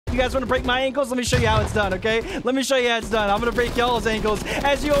You guys want to break my ankles? Let me show you how it's done, okay? Let me show you how it's done. I'm going to break y'all's ankles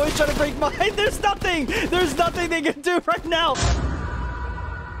as you always try to break mine. There's nothing they can do right now.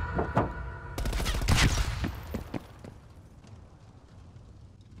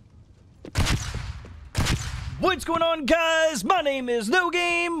 What's going on, guys? My name is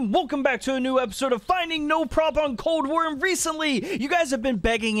Nogame. Welcome back to a new episode of Finding No Prop on Cold War. And recently, you guys have been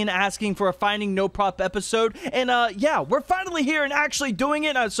begging and asking for a Finding No Prop episode. And yeah, we're finally here and actually doing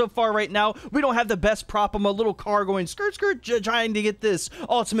it. So far right now, we don't have the best prop. I'm a little car going skirt, trying to get this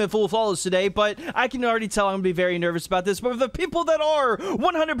ultimate full flawless today. But I can already tell I'm going to be very nervous about this. But for the people that are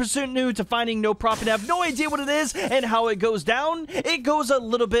 100% new to Finding No Prop and have no idea what it is and how it goes down, it goes a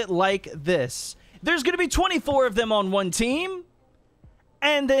little bit like this. There's going to be 24 of them on one team.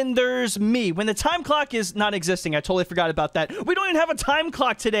 And then there's me. When the time clock is not existing, I totally forgot about that. We don't even have a time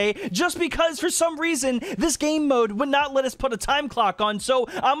clock today just because for some reason this game mode would not let us put a time clock on. So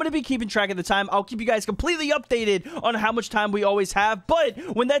I'm going to be keeping track of the time. I'll keep you guys completely updated on how much time we always have. But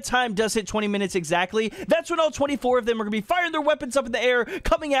when that time does hit 20 minutes exactly, that's when all 24 of them are going to be firing their weapons up in the air,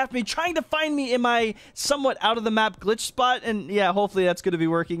 coming after me, trying to find me in my somewhat out of the map glitch spot. And yeah, hopefully that's going to be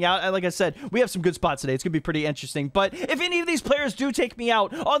working out. And like I said, we have some good spots today. It's going to be pretty interesting. But if any of these players do take me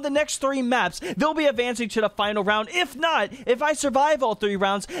out on the next 3 maps, they'll be advancing to the final round. If not, if I survive all 3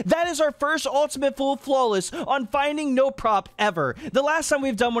 rounds, that is our first ultimate full flawless on Finding No Prop ever. The last time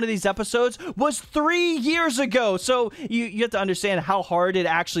we've done one of these episodes was 3 years ago. So you have to understand how hard it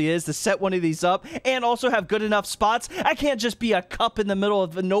actually is to set one of these up and also have good enough spots. I can't just be a cup in the middle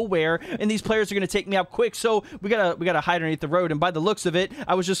of nowhere and these players are going to take me out quick. So we gotta hide underneath the road. And by the looks of it,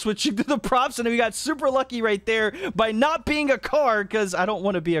 I was just switching to the props and we got super lucky right there by not being a car, because I don't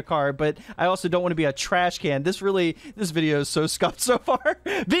want to be a car, but I also don't want to be a trash can. This video is so scuffed so far.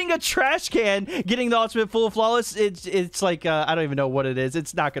 Being a trash can, getting the ultimate full flawless, it's like I don't even know what it is.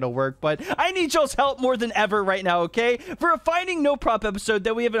 It's not gonna work, but I need y'all's help more than ever right now, okay? For a Finding No Prop episode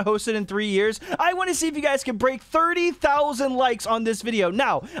that we haven't hosted in 3 years, I want to see if you guys can break 30,000 likes on this video.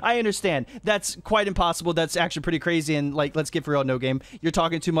 Now, I understand that's quite impossible. That's actually pretty crazy, and like, let's get for real, Nogame. You're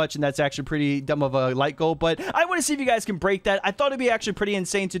talking too much, and that's actually pretty dumb of a like goal, but I want to see if you guys can break that. I thought it'd be actually pretty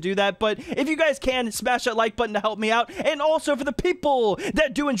insane to do that, but if you guys can, smash that like button to help me out. And also for the people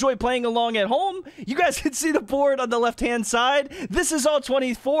that do enjoy playing along at home, you guys can see the board on the left hand side. This is all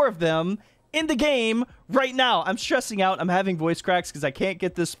 24 of them in the game right now. I'm stressing out. I'm having voice cracks because I can't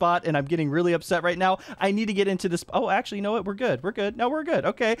get this spot and I'm getting really upset right now. I need to get into this. Oh, actually, you know what? We're good. We're good. No, we're good.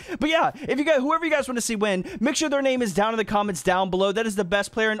 Okay. But yeah, if you guys, whoever you guys want to see win, make sure their name is down in the comments down below. That is the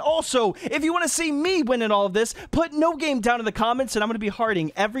best player. And also, if you want to see me win in all of this, put Nogame down in the comments and I'm going to be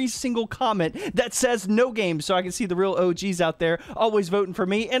hearting every single comment that says Nogame so I can see the real OGs out there always voting for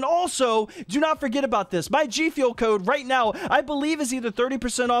me. And also, do not forget about this. My GFUEL code right now, I believe is either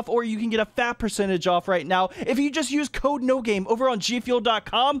 30% off or you can get a fat percentage off right now if you just use code Nogame over on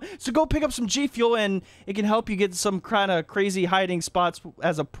GFUEL.com. So go pick up some GFUEL and it can help you get some kind of crazy hiding spots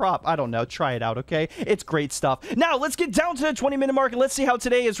as a prop. I don't know. Try it out, okay? It's great stuff. Now, let's get down to the 20-minute mark and let's see how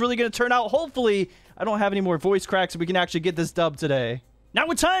today is really going to turn out. Hopefully, I don't have any more voice cracks so we can actually get this dub today. Now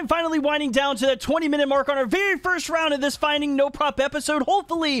with time finally winding down to the 20-minute mark on our very first round of this Finding No Prop episode,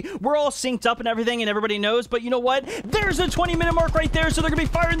 hopefully we're all synced up and everything and everybody knows, but you know what? There's a 20-minute mark right there, so they're going to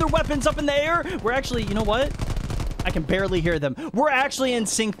be firing their weapons up in the air. We're actually, you know what? I can barely hear them. We're actually in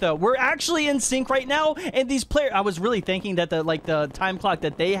sync though. We're actually in sync right now, and these players, I was really thinking that the time clock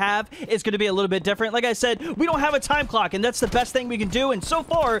that they have is going to be a little bit different. Like I said, we don't have a time clock, and that's the best thing we can do, and so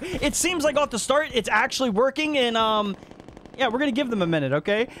far, it seems like off the start, it's actually working, and yeah, we're going to give them a minute,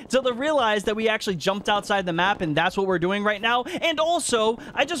 okay? So they'll realize that we actually jumped outside the map, and that's what we're doing right now. And also,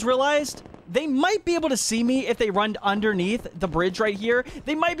 I just realized they might be able to see me if they run underneath the bridge right here.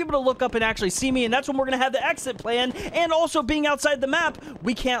 They might be able to look up and actually see me, and that's when we're going to have the exit plan. And also, being outside the map,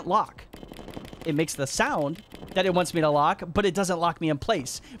 we can't lock. It makes the sound that it wants me to lock, but it doesn't lock me in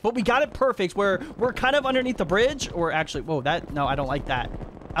place. But we got it perfect where we're kind of underneath the bridge, or actually, whoa, no, I don't like that.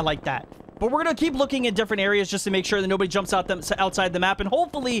 I like that. But we're going to keep looking in different areas just to make sure that nobody jumps out outside the map. And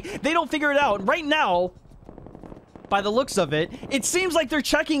hopefully they don't figure it out. And right now, by the looks of it, it seems like they're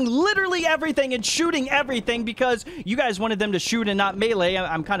checking literally everything and shooting everything because you guys wanted them to shoot and not melee.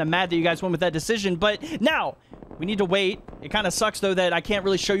 I'm kind of mad that you guys went with that decision. But now, we need to wait. It kind of sucks, though, that I can't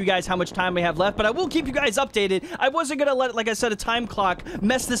really show you guys how much time we have left, but I will keep you guys updated. I wasn't going to let, like I said, a time clock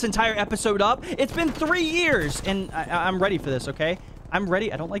mess this entire episode up. It's been 3 years, and I'm ready for this, okay? I'm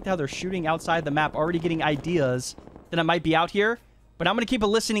ready. I don't like how they're shooting outside the map, already getting ideas that I might be out here. But I'm going to keep a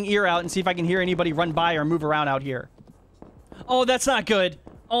listening ear out and see if I can hear anybody run by or move around out here. Oh, that's not good.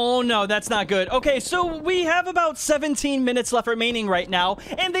 Oh no, that's not good. Okay, so we have about 17 minutes left remaining right now,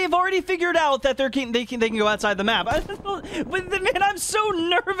 and they've already figured out that they can go outside the map. But man, I'm so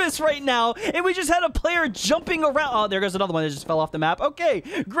nervous right now, and we just had a player jumping around. Oh, there goes another one that just fell off the map. Okay,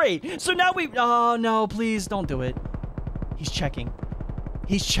 great. So now oh no, please don't do it. He's checking.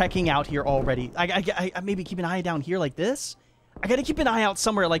 He's checking out here already. I maybe keep an eye down here like this. I gotta keep an eye out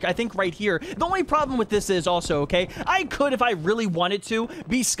somewhere, like, I think right here. The only problem with this is also, okay, I could, if I really wanted to,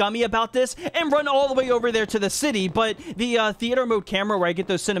 be scummy about this and run all the way over there to the city, but the theater mode camera where I get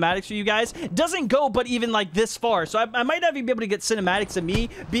those cinematics for you guys doesn't go but even, like, this far. So I might not even be able to get cinematics of me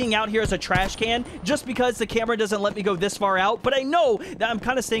being out here as a trash can just because the camera doesn't let me go this far out. But I know that I'm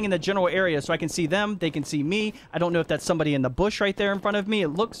kind of staying in the general area so I can see them, they can see me. I don't know if that's somebody in the bush right there in front of me. It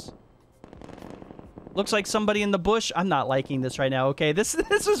looks like somebody in the bush. I'm not liking this right now, okay? This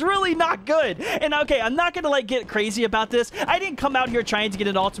is really not good. And, okay, I'm not gonna, like, get crazy about this. I didn't come out here trying to get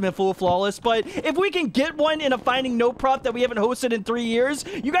an ultimate full flawless, but if we can get one in a Finding No Prop that we haven't hosted in 3 years,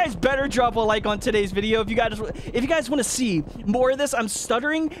 you guys better drop a like on today's video. If you guys want to see more of this, I'm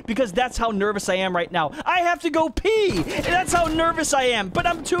stuttering because that's how nervous I am right now. I have to go pee, and that's how nervous I am. But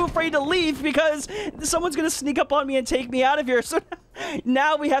I'm too afraid to leave because someone's gonna sneak up on me and take me out of here. So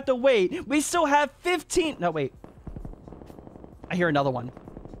now we have to wait. We still have 15. No, wait. I hear another one.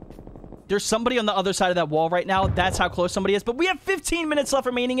 There's somebody on the other side of that wall right now. That's how close somebody is. But we have 15 minutes left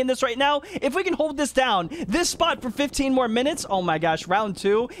remaining in this right now. If we can hold this down, this spot for 15 more minutes, oh my gosh, round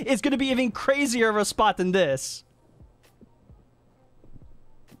 2 is going to be even crazier of a spot than this.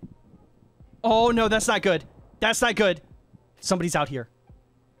 Oh no, that's not good. That's not good. Somebody's out here.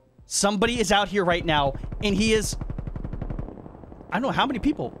 Somebody is out here right now, and he is... I don't know how many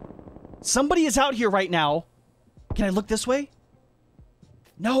people. Somebody is out here right now. Can I look this way?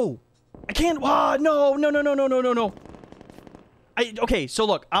 No. I can't. Oh, no. Okay, so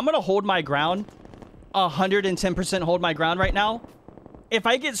look. I'm going to hold my ground. 110% hold my ground right now. If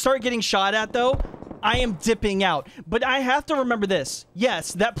I start getting shot at, though, I am dipping out. But I have to remember this.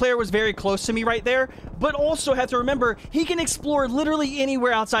 Yes, that player was very close to me right there. But also have to remember, he can explore literally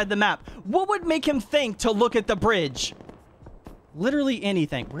anywhere outside the map. What would make him think to look at the bridge? Literally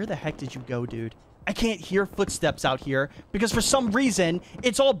anything. Where the heck did you go, dude? I can't hear footsteps out here because for some reason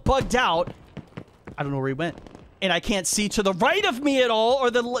it's all bugged out. I don't know where he went. And I can't see to the right of me at all,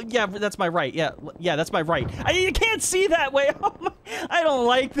 or yeah, that's my right. Yeah, that's my right. You can't see that way. Oh my, I don't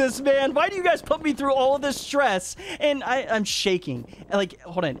like this, man. Why do you guys put me through all of this stress? And I'm shaking. Like,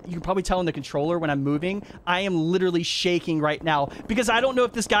 hold on. You can probably tell in the controller when I'm moving. I am literally shaking right now because I don't know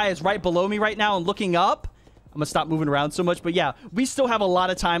if this guy is right below me right now and looking up. I'm gonna stop moving around so much, but yeah, we still have a lot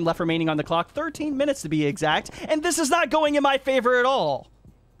of time left remaining on the clock. 13 minutes to be exact, and this is not going in my favor at all.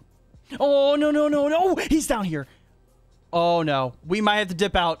 Oh, no. He's down here. Oh, no. We might have to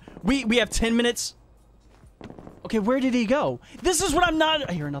dip out. We have 10 minutes. Okay, where did he go? This is what I'm not...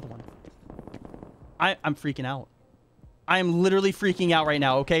 I hear another one. I'm freaking out. I am literally freaking out right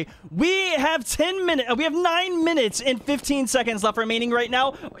now, okay? We have 10 minutes. We have 9 minutes and 15 seconds left remaining right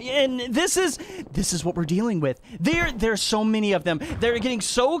now. And this is what we're dealing with. There's so many of them. They're getting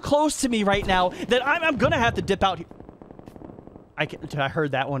so close to me right now that I'm going to have to dip out here. I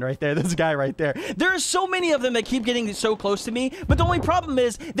heard that one right there. This guy right there. There are so many of them that keep getting so close to me. But the only problem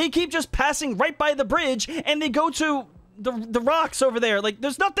is they keep just passing right by the bridge and they go to... the rocks over there. Like,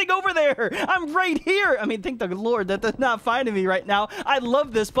 there's nothing over there. I'm right here. I mean, thank the Lord that they're not finding me right now. I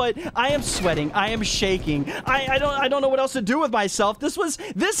love this, but I am sweating. I am shaking. I don't know what else to do with myself. This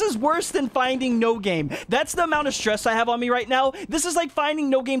is worse than Finding Nogame. That's the amount of stress I have on me right now. This is like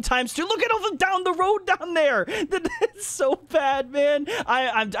Finding Nogame times 2. Look at all the down the road down there. It's so bad, man.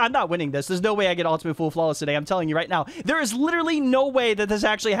 I'm not winning this. There's no way I get ultimate full flawless today. I'm telling you right now. There is literally no way that this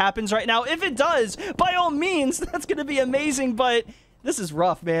actually happens right now. If it does, by all means, that's gonna be amazing, but this is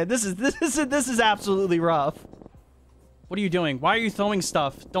rough, man. This is absolutely rough. What are you doing? Why are you throwing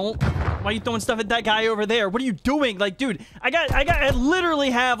stuff? Why are you throwing stuff at that guy over there? What are you doing? Like, dude, I literally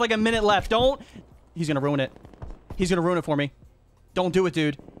have like a minute left. He's gonna ruin it. He's gonna ruin it for me. Don't do it,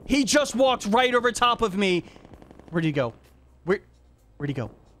 dude. He just walked right over top of me. Where'd he go? Where'd he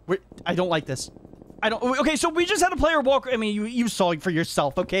go? I don't like this. Okay, so we just had a player walk. I mean, you saw it for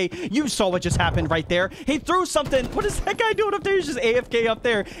yourself, okay? You saw what just happened right there. He threw something. What is that guy doing up there? He's just AFK up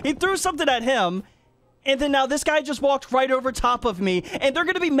there. He threw something at him. And then now this guy just walked right over top of me. And they're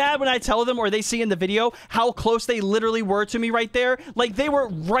going to be mad when I tell them, or they see in the video, how close they literally were to me right there. Like, they were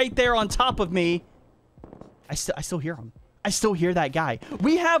right there on top of me. I still hear him. I still hear that guy.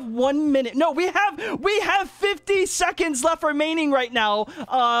 We have 1 minute. No, we have 50 seconds left remaining right now.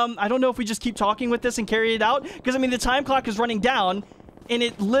 I don't know if we just keep talking with this and carry it out. Because, I mean, the time clock is running down. and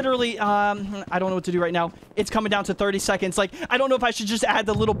it literally, I don't know what to do right now. It's coming down to 30 seconds. Like, I don't know if I should just add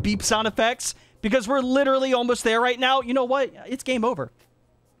the little beep sound effects because we're literally almost there right now. You know what? It's game over.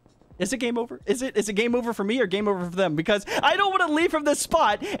 Is it game over? Is it game over for me or game over for them? Because I don't want to leave from this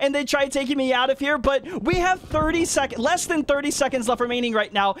spot and they try taking me out of here, but we have 30 seconds, less than 30 seconds left remaining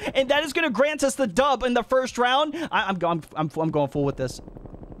right now, and that is going to grant us the dub in the first round. I'm going full with this.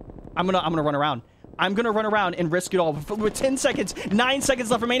 I'm gonna run around. I'm gonna run around and risk it all. With 10 seconds, 9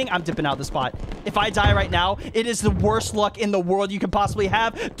 seconds left remaining, I'm dipping out the spot. If I die right now, it is the worst luck in the world you could possibly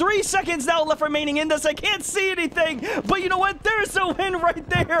have. 3 seconds now left remaining in this. I can't see anything, but you know what? There's a win right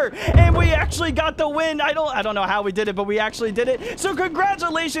there, and we actually got the win. I don't know how we did it, but we actually did it. So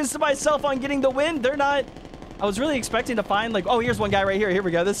congratulations to myself on getting the win. I was really expecting to find, like, oh, here's one guy right here. Here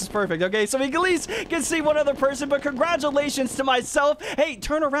we go. This is perfect. Okay, so we at least can see one other person, but congratulations to myself. Hey,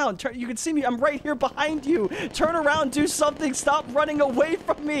 turn around. You can see me. I'm right here behind you. Turn around. Do something. Stop running away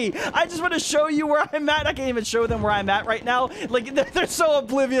from me. I just want to show you where I'm at. I can't even show them where I'm at right now. Like, they're so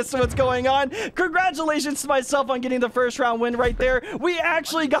oblivious to what's going on. Congratulations to myself on getting the first round win right there. We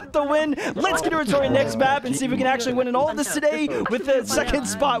actually got the win. Let's get into our next map and see if we can actually win in all of this today with the second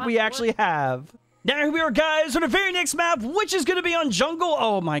spot we actually have. Now here we are, guys, on the very next map, which is going to be on jungle.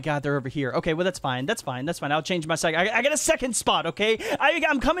 Oh my god, they're over here. Okay, well, that's fine. That's fine. That's fine. I'll change my second. I got a second spot, okay?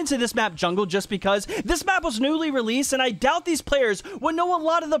 I'm coming to this map, jungle, just because this map was newly released, and I doubt these players would know a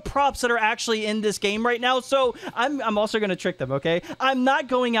lot of the props that are actually in this game right now, so I'm also going to trick them, okay? I'm not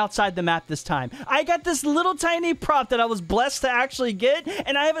going outside the map this time. I got this little tiny prop that I was blessed to actually get,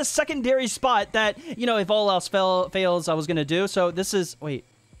 and I have a secondary spot that, you know, if all else fails, I was going to do. So this is... Wait.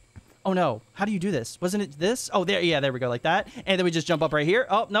 Oh no, how do you do this? Wasn't it this? Oh, there, yeah, there we go, like that. And then we just jump up right here.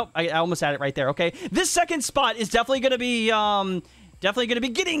 Oh, nope, I almost had it right there, okay. This second spot is definitely gonna be,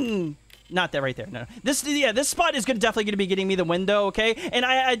 getting... Not that right there, no. This spot is definitely gonna be getting me the window, okay. And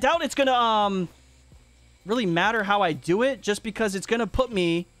I doubt it's gonna, really matter how I do it, just because it's gonna put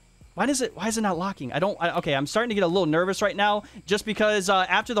me... Why is it not locking? Okay, I'm starting to get a little nervous right now, just because,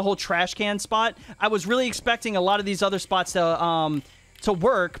 after the whole trash can spot, I was really expecting a lot of these other spots to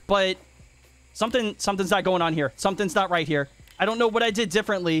work, but something's not going on here. Something's not right here. I don't know what I did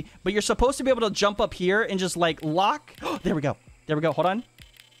differently, but you're supposed to be able to jump up here and just like lock. There we go. There we go. Hold on.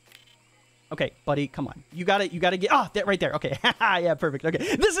 Okay, buddy, come on. You gotta get... Oh, that right there. Okay. Yeah, perfect.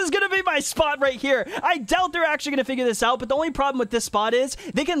 Okay. This is gonna be my spot right here. I doubt they're actually gonna figure this out, but the only problem with this spot is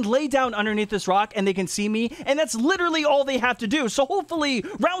they can lay down underneath this rock and they can see me, and that's literally all they have to do. So hopefully,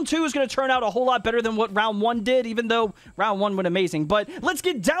 round 2 is gonna turn out a whole lot better than what round 1 did, even though round 1 went amazing. But let's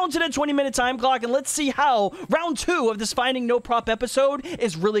get down to the 20-minute time clock, and let's see how round 2 of this Finding No Prop episode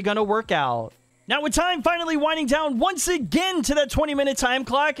is really gonna work out. Now, with time finally winding down once again to that 20-minute time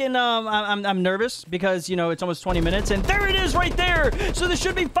clock, and I'm nervous because, you know, it's almost 20 minutes, and there it is right there! So they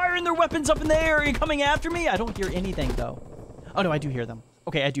should be firing their weapons up in the air and coming after me. I don't hear anything, though. Oh, no, I do hear them.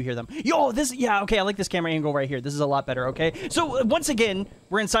 Okay, I do hear them. Yo, yeah, okay, I like this camera angle right here. This is a lot better, okay? So, once again,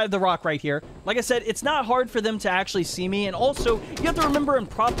 we're inside the rock right here. Like I said, it's not hard for them to actually see me, and also, you have to remember in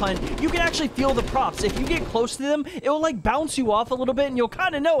prop hunt, you can actually feel the props. If you get close to them, it will, like, bounce you off a little bit, and you'll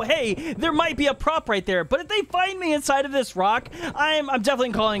kind of know, hey, there might be a prop right there. But if they find me inside of this rock, I'm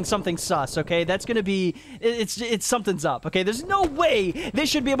definitely calling something sus, okay? That's gonna be, it's something's up, okay? There's no way they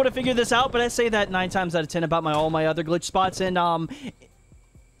should be able to figure this out, but I say that 9 times out of 10 about all my other glitch spots, and,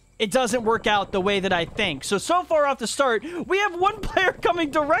 it doesn't work out the way that I think. So far off the start, we have one player coming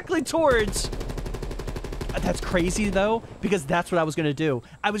directly towards... That's crazy, though, because that's what I was going to do.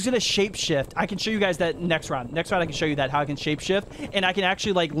 I was going to shapeshift. I can show you guys that next round. Next round, I can show you that, how I can shapeshift, and I can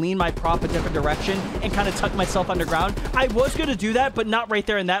actually, like, lean my prop a different direction and kind of tuck myself underground. I was going to do that, but not right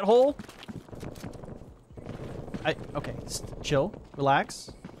there in that hole. Okay, chill,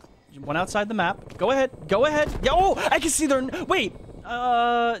 relax. One outside the map. Go ahead. Go ahead. Oh, I can see their... Wait.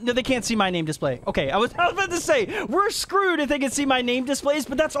 No, they can't see my name display. Okay, I was about to say, we're screwed if they can see my name displays,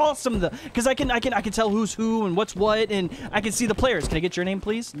 but that's awesome, because I can tell who's who and what's what, and I can see the players. Can I get your name,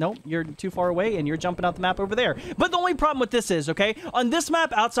 please? Nope, you're too far away, and you're jumping out the map over there. But the only problem with this is, okay, on this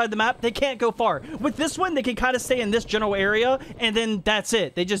map, outside the map, they can't go far. With this one, they can kind of stay in this general area, and then that's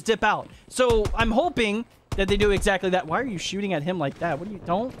it. They just dip out. So I'm hoping that they do exactly that. Why are you shooting at him like that? What do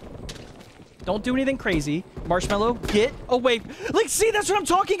you... Don't do anything crazy. Marshmallow, get away. Like, see, that's what I'm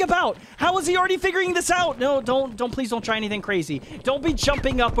talking about. How is he already figuring this out? No, please don't try anything crazy. Don't be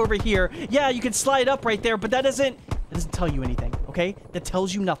jumping up over here. Yeah, you can slide up right there, but that doesn't tell you anything, okay? That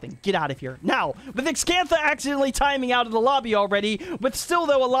tells you nothing. Get out of here. Now, with Xcantha accidentally timing out of the lobby already, with still,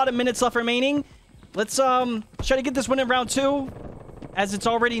 though, a lot of minutes left remaining, let's, try to get this win in round 2, as it's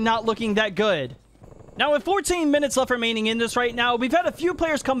already not looking that good. Now, with 14 minutes left remaining in this right now, we've had a few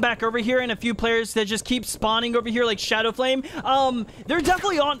players come back over here and a few players that just keep spawning over here like Shadow Flame. They're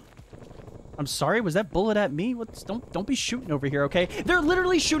definitely on... I'm sorry, was that bullet at me? Don't be shooting over here, okay? They're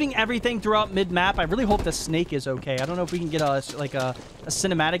literally shooting everything throughout mid-map. I really hope the snake is okay. I don't know if we can get a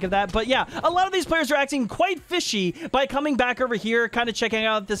cinematic of that. But yeah, a lot of these players are acting quite fishy by coming back over here, kind of checking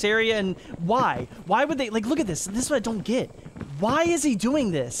out this area. And why? Why would they... Like, look at this. This is what I don't get. Why is he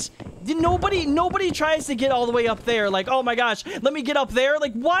doing this? Nobody tries to get all the way up there. Like, oh my gosh, let me get up there.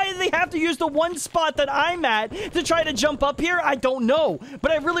 Like, why do they have to use the one spot that I'm at to try to jump up here? I don't know. But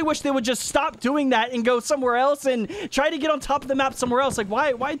I really wish they would just stop doing that and go somewhere else and try to get on top of the map somewhere else. Like,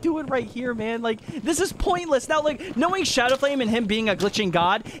 why do it right here, man? Like, this is pointless. Now, like, knowing Shadow Flame and him being a glitching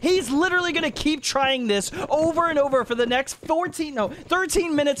god, he's literally going to keep trying this over and over for the next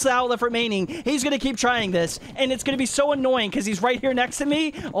 13 minutes now left remaining. He's going to keep trying this, and it's going to be so annoying because he's right here next to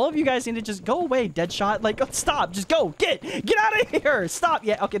me. All of you guys need to just go away, Deadshot. Like, stop. Just go. Get out of here. Stop.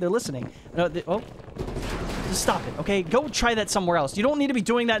 Yeah, okay, they're listening. Just stop it, okay? Go try that somewhere else. You don't need to be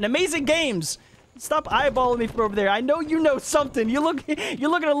doing that in Amazing Games. Stop eyeballing me from over there. I know you know something. You're looking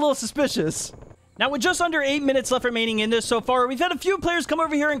a little suspicious. Now, with just under 8 minutes left remaining in this so far, we've had a few players come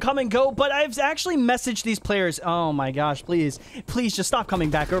over here and come and go, but I've actually messaged these players. Oh my gosh, please just stop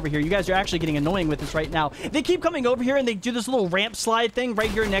coming back over here. You guys are actually getting annoying with this right now. They keep coming over here and they do this little ramp slide thing right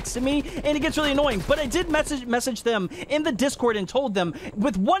here next to me, and it gets really annoying. But I did message them in the Discord and told them,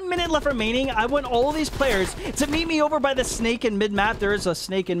 with 1 minute left remaining, I want all of these players to meet me over by the snake in mid-map. There is a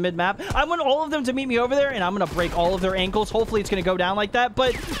snake in mid-map. I want all of them to meet me over there, and I'm going to break all of their ankles. Hopefully, it's going to go down like that.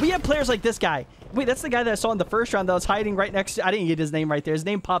 But we have players like this guy. Wait, that's the guy that I saw in the first round that was hiding right next to... I didn't get his name right there. His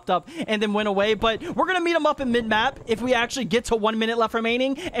name popped up and then went away. But we're going to meet him up in mid-map if we actually get to 1 minute left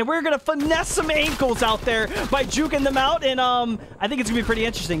remaining. And we're going to finesse some ankles out there by juking them out. And I think it's going to be pretty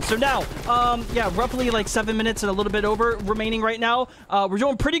interesting. So now, yeah, roughly like 7 minutes and a little bit over remaining right now. We're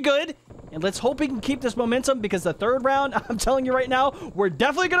doing pretty good. And let's hope we can keep this momentum, because the third round, I'm telling you right now, we're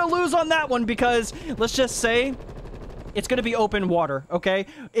definitely going to lose on that one, because let's just say... it's going to be open water, okay?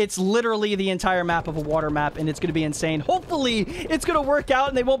 It's literally the entire map of a water map, and it's going to be insane. Hopefully, it's going to work out,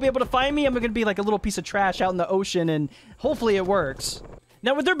 and they won't be able to find me. I'm going to be like a little piece of trash out in the ocean, and hopefully it works.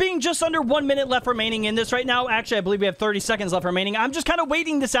 Now, with there being just under 1 minute left remaining in this right now, actually, I believe we have 30 seconds left remaining. I'm just kind of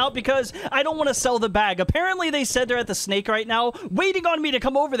waiting this out because I don't want to sell the bag. Apparently, they said they're at the snake right now, waiting on me to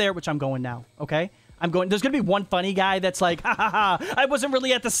come over there, which I'm going now, okay? I'm going... There's going to be one funny guy that's like, ha ha ha, I wasn't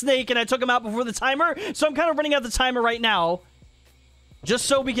really at the snake and I took him out before the timer. So I'm kind of running out the timer right now, just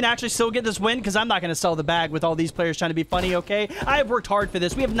so we can actually still get this win, because I'm not going to sell the bag with all these players trying to be funny, okay? I have worked hard for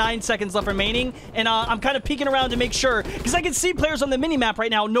this. We have 9 seconds left remaining, and I'm kind of peeking around to make sure, because I can see players on the mini-map right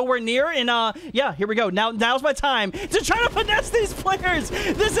now nowhere near, and yeah, here we go. Now's my time to try to finesse these players.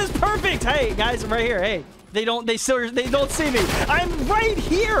 This is perfect. Hey, guys, I'm right here. Hey, they don't see me. I'm right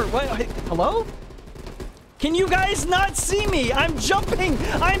here. What? Hello? Can you guys not see me? I'm jumping.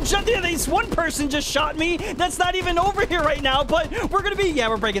 This one person just shot me. That's not even over here right now, but we're going to be... yeah,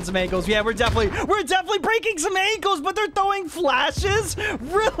 we're breaking some ankles. Yeah, we're definitely breaking some ankles, but they're throwing flashes?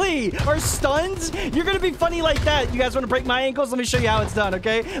 Really? Or stuns? You're going to be funny like that. You guys want to break my ankles? Let me show you how it's done,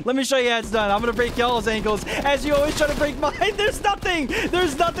 okay? Let me show you how it's done. I'm going to break y'all's ankles as you always try to break mine. There's nothing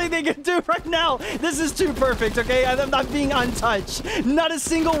they can do right now. This is too perfect, okay? I'm not being untouched. Not a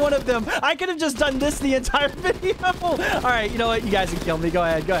single one of them. I could have just done this the entire video. All right, you know what? You guys can kill me. Go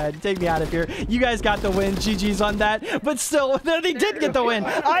ahead. Take me out of here. You guys got the win. GG's on that. But still, they did get the win.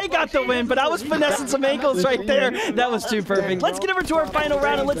 I got the win, but I was finessing some ankles right there. That was too perfect. Let's get over to our final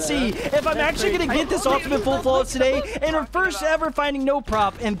round, and let's see if I'm actually going to get this ultimate full flawless today in our first ever finding no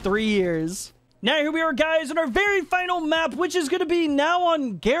prop in 3 years. Now, here we are, guys, on our very final map, which is going to be now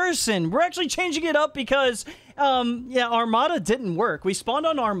on Garrison. We're actually changing it up because, yeah, Armada didn't work. We spawned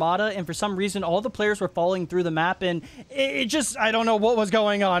on Armada, and for some reason, all the players were falling through the map, and it just, I don't know what was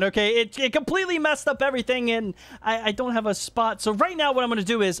going on, okay? It completely messed up everything, and I don't have a spot. So right now, what I'm going to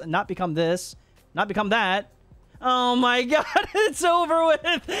do is not become this, not become that. Oh my god, it's over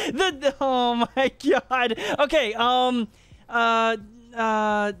with. Oh my god. Okay,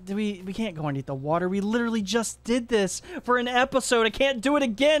 we can't go underneath the water. We literally just did this for an episode. I can't do it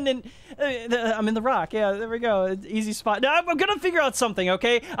again. And I'm in the rock. Yeah, there we go. It's easy spot. Now, I'm gonna figure out something,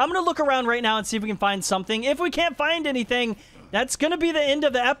 okay? I'm gonna look around right now and see if we can find something. If we can't find anything, that's gonna be the end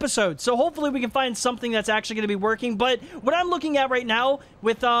of the episode. So hopefully we can find something that's actually gonna be working. But what I'm looking at right now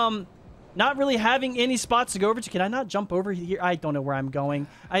with not really having any spots to go over to. Can I not jump over here? I don't know where I'm going.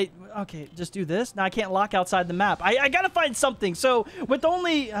 Okay, just do this. Now I can't lock outside the map. I gotta find something. So with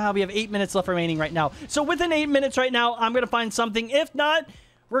only, we have 8 minutes left remaining right now. So within 8 minutes right now, I'm gonna find something. If not,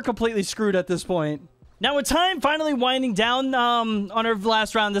 we're completely screwed at this point. Now with time finally winding down on our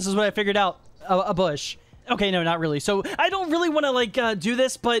last round, this is what I figured out. A bush. Okay, no, not really. So I don't really want to like do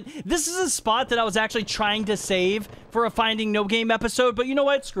this, but this is a spot that I was actually trying to save for a Finding No Game episode. But you know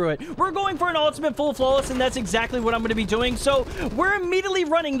what? Screw it. We're going for an ultimate full flawless, and that's exactly what I'm going to be doing. So we're immediately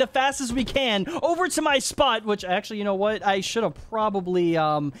running the fastest we can over to my spot, which actually, you know what? I should have probably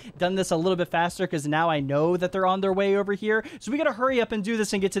done this a little bit faster because now I know that they're on their way over here. So we got to hurry up and do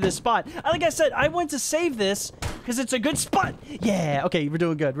this and get to this spot. Like I said, I want to save this because it's a good spot. Yeah. Okay, we're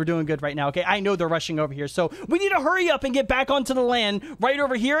doing good. We're doing good right now. Okay, I know they're rushing over here. So we need to hurry up and get back onto the land right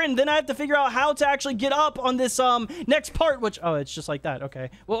over here. And then I have to figure out how to actually get up on this next part, which, oh, it's just like that. Okay.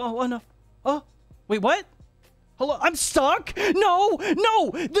 Well, oh, no. Oh, wait, what? Hello? I'm stuck? No,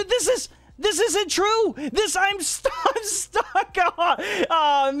 no. This isn't true. I'm stuck.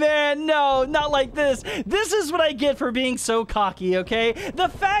 Oh, man, no, not like this. This is what I get for being so cocky, okay? The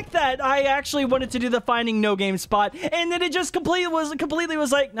fact that I actually wanted to do the Finding No Game spot, and then it just completely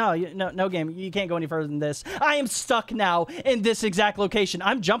was like, no game. You can't go any further than this. I am stuck now in this exact location.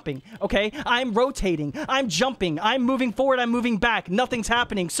 I'm jumping, okay? I'm rotating. I'm jumping. I'm moving forward. I'm moving back. Nothing's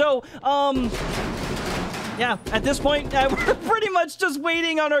happening. So, yeah, at this point, we're pretty much just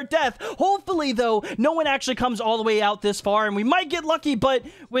waiting on our death. Hopefully, though, no one actually comes all the way out this far, and we might get lucky, but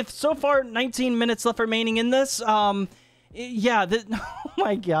with so far 19 minutes left remaining in this, yeah, oh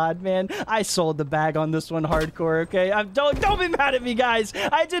my god, man. I sold the bag on this one hardcore, okay? Don't be mad at me, guys.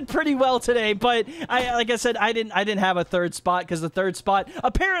 I did pretty well today, but like I said, I didn't have a third spot because the third spot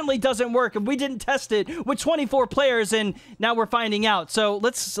apparently doesn't work, and we didn't test it with 24 players, and now we're finding out. So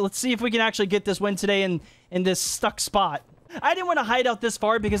let's see if we can actually get this win today in this stuck spot. I didn't want to hide out this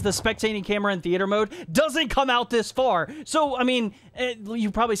far because the spectating camera in theater mode doesn't come out this far. So, I mean,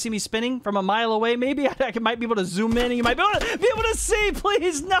 you probably see me spinning from a mile away. Maybe I might be able to zoom in and you might be able to see.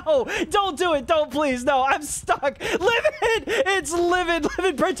 Please, no. Don't do it. Don't, please. No, I'm stuck. Livid. It's Livid.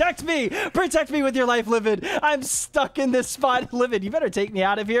 Livid, protect me. Protect me with your life, Livid. I'm stuck in this spot. Livid, you better take me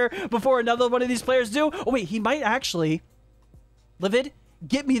out of here before another one of these players do. Oh, wait, he might actually. Livid,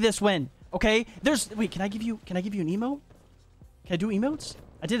 get me this win. Okay? Wait, can I give you an emote? Can I do emotes?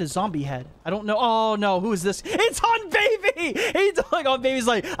 I did a zombie head. I don't know. Oh, no. Who is this? It's On Baby! He's like, On Baby's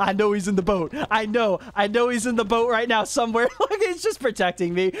like, I know he's in the boat. I know he's in the boat right now somewhere. Look, he's just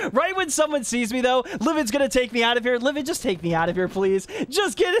protecting me. Right when someone sees me, though, Livid's gonna take me out of here. Livid, just take me out of here, please.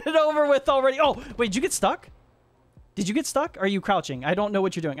 Just get it over with already. Oh, wait, did you get stuck? Did you get stuck? Or are you crouching? I don't know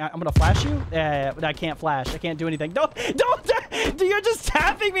what you're doing. I'm gonna flash you. But I can't flash. I can't do anything. Don't. You're just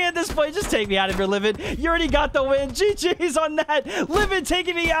tapping me at this point. Just take me out of here, Livid. You already got the win. GG's on that. Livid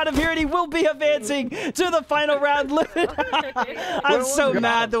taking me out of here, and he will be advancing to the final round. Livid. I'm so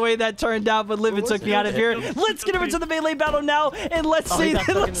mad the way that turned out, but Livid took me out of here. Let's get over to the melee battle now, and let's see. It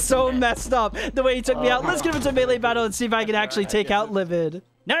looks so messed up the way he took me out. Let's get over to the melee battle and see if I can actually take out Livid.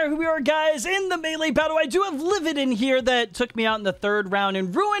 Now here we are, guys, in the melee battle. I do have Livid in here that took me out in the third round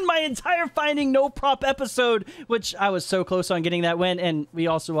and ruined my entire Finding No Prop episode, which I was so close on getting that win. And we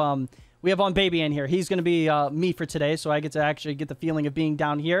also, we have On Baby in here. He's going to be me for today, so I get to actually get the feeling of being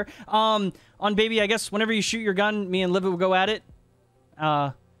down here. On Baby, I guess whenever you shoot your gun, me and Livid will go at it.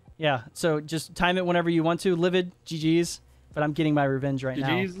 Yeah, so just time it whenever you want to. Livid, GG's. But I'm getting my revenge right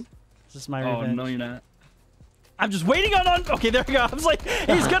now. This is my revenge. Oh, no, you're not. I'm just waiting on... Okay, there we go. I was like,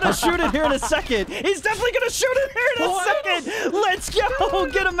 he's going to shoot it here in a second. He's definitely going to shoot it here in a second. Let's go.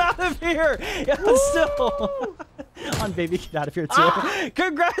 Get him out of here. Yeah, still. On Baby, get out of here, too.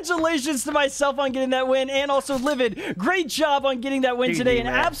 Congratulations to myself on getting that win. And also, Livid, great job on getting that win today and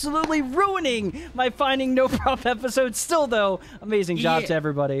absolutely ruining my Finding No Prop episode. Still, though, amazing job to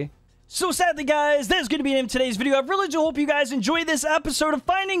everybody. So sadly, guys, that's going to be it in today's video. I really do hope you guys enjoyed this episode of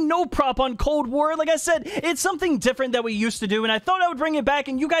Finding No Prop on Cold War. Like I said, it's something different that we used to do, and I thought I would bring it back,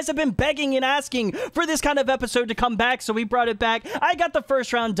 and you guys have been begging and asking for this kind of episode to come back, so we brought it back. I got the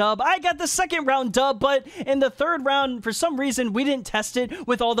first round dub. I got the second round dub, but in the third round, for some reason, we didn't test it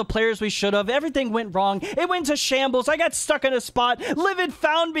with all the players we should have. Everything went wrong. It went to shambles. I got stuck in a spot. Livid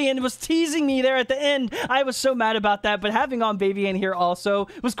found me and was teasing me there at the end. I was so mad about that, but having On Baby in here also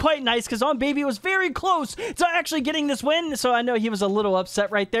was quite nice, because On Baby was very close to actually getting this win, so I know he was a little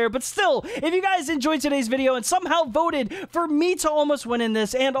upset right there. But still, if you guys enjoyed today's video and somehow voted for me to almost win in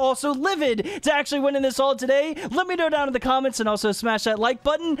this and also Livid to actually win in this all today, let me know down in the comments, and also smash that like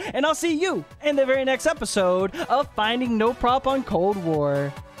button, and I'll see you in the very next episode of Finding No Prop on Cold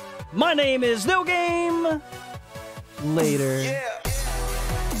War. My name is Nogame. Later. Yeah.